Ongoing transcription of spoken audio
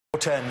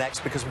turn next,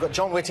 because we've got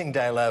John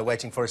Whittingdale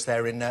waiting for us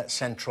there in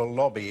Central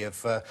Lobby.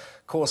 Of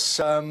course,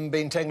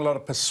 been taking a lot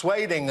of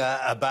persuading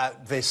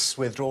about this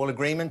withdrawal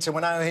agreement, and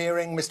we're now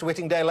hearing, Mr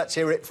Whittingdale, let's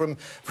hear it from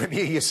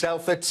you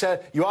yourself,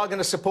 that you are going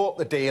to support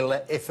the deal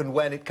if and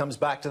when it comes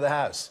back to the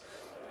House.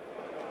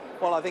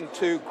 Well, I think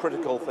two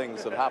critical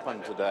things have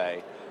happened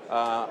today.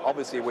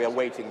 Obviously, we are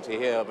waiting to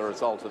hear the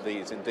result of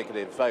these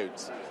indicative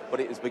votes, but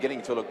it is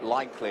beginning to look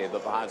likely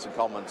that the House of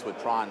Commons would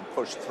try and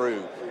push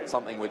through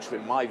something which,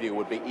 in my view,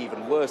 would be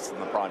even worse than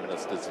the Prime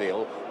Minister's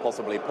deal,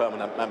 possibly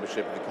permanent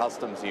membership of the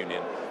Customs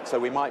Union. So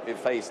we might be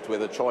faced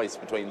with a choice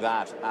between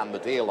that and the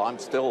deal. I'm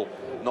still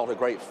not a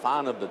great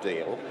fan of the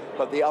deal,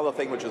 but the other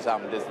thing which has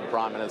happened is the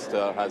Prime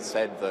Minister has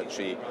said that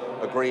she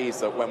agrees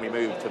that when we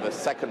move to the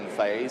second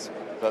phase,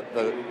 that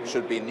there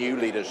should be new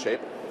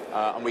leadership,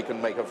 and we can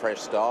make a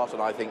fresh start,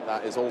 and I think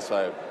that is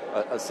also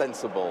a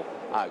sensible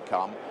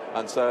outcome.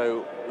 And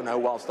so, you know,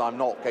 whilst I'm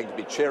not going to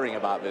be cheering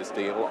about this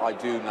deal, I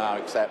do now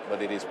accept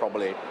that it is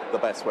probably the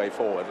best way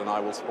forward, and I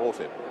will support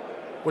it.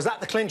 Was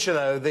that the clincher,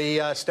 though,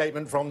 the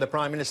statement from the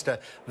Prime Minister,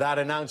 that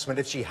announcement?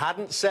 If she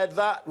hadn't said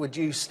that, would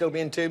you still be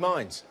in two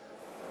minds?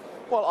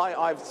 Well,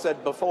 I've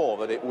said before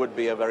that it would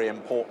be a very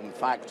important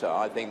factor.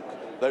 I think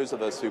those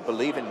of us who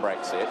believe in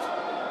Brexit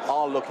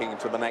are looking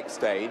to the next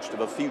stage, to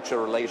the future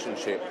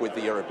relationship with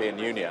the European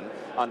Union,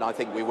 and I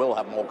think we will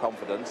have more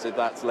confidence if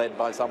that's led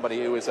by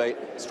somebody who is a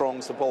strong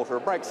supporter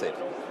of Brexit.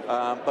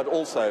 But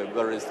also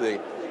there is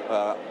the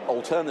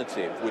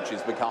alternative, which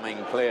is becoming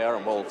clear,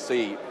 and we'll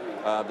see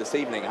this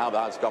evening how the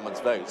House of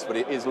Commons votes, but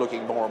it is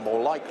looking more and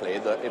more likely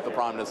that if the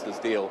Prime Minister's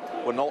deal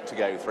were not to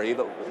go through,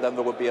 then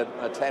there would be an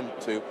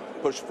attempt to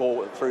push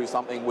forward through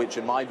something which,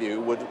 in my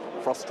view, would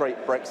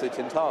frustrate Brexit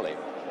entirely.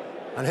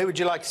 And who would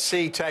you like to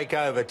see take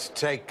over, to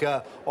take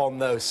on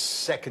those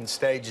second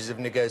stages of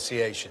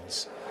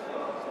negotiations?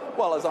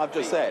 Well, as I've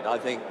just said, I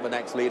think the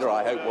next leader,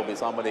 I hope, will be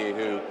somebody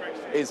who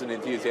is an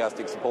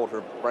enthusiastic supporter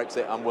of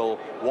Brexit and will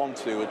want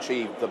to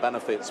achieve the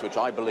benefits which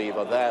I believe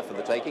are there for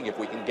the taking if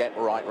we can get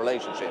the right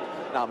relationship.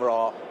 Now, there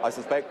are, I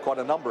suspect, quite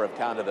a number of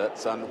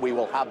candidates, and we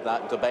will have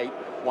that debate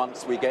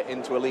once we get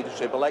into a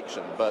leadership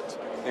election. But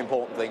the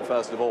important thing,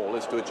 first of all,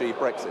 is to achieve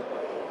Brexit.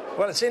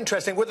 Well, it's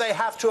interesting. Would they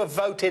have to have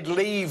voted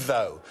leave,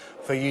 though,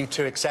 for you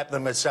to accept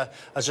them as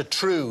a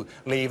true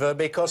leaver,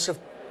 because of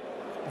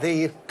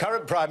the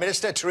current Prime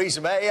Minister,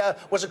 Theresa May,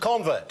 was a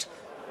convert?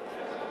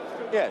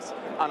 Yes,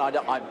 and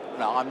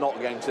I'm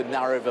not going to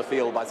narrow the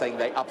field by saying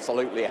they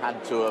absolutely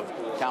had to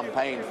have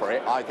campaigned for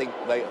it. I think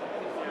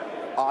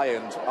I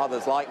and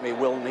others like me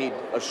will need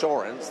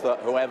assurance that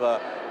whoever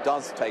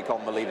does take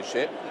on the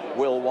leadership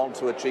will want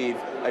to achieve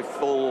a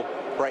full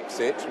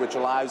Brexit, which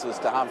allows us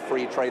to have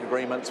free trade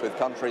agreements with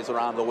countries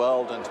around the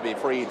world and to be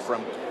freed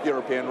from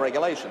European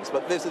regulations.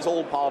 But this is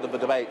all part of the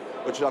debate,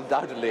 which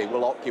undoubtedly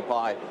will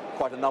occupy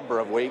quite a number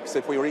of weeks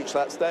if we reach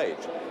that stage.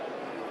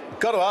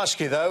 Got to ask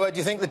you, though, do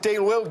you think the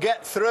deal will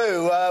get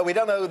through? We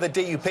don't know the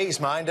DUP's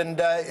mind, and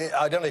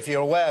I don't know if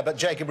you're aware, but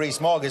Jacob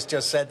Rees-Mogg has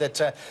just said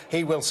that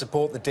he will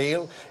support the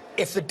deal.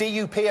 If the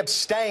DUP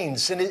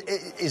abstains, and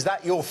is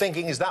that your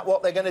thinking? Is that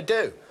what they're going to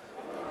do?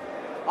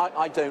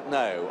 I don't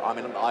know. I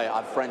mean, I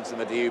have friends in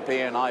the DUP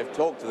and I've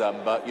talked to them,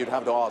 but you'd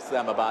have to ask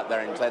them about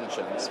their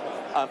intentions.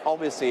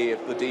 Obviously,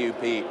 if the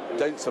DUP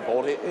don't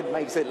support it, it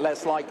makes it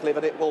less likely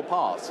that it will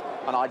pass.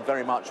 And I'd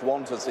very much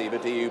want to see the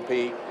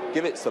DUP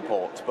give its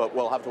support, but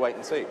we'll have to wait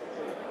and see.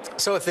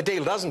 So if the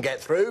deal doesn't get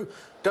through,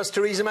 does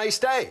Theresa May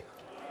stay?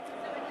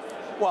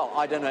 Well,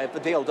 I don't know. If the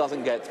deal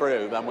doesn't get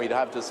through, then we'd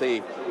have to see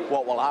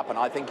what will happen.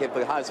 I think if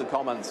the House of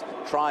Commons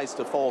tries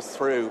to force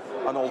through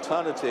an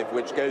alternative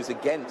which goes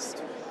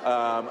against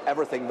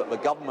everything that the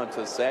government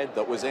has said,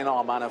 that was in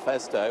our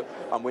manifesto,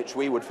 and which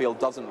we would feel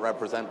doesn't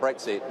represent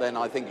Brexit, then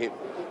I think it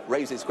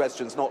raises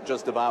questions not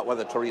just about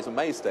whether Theresa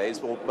May stays,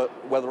 but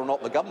whether or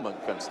not the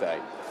government can stay.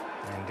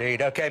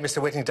 Indeed. OK,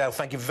 Mr Whittingdale,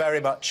 thank you very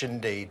much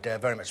indeed.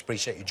 Very much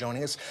appreciate you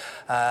joining us.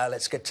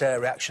 Let's get a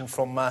reaction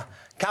from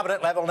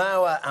Cabinet level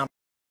now.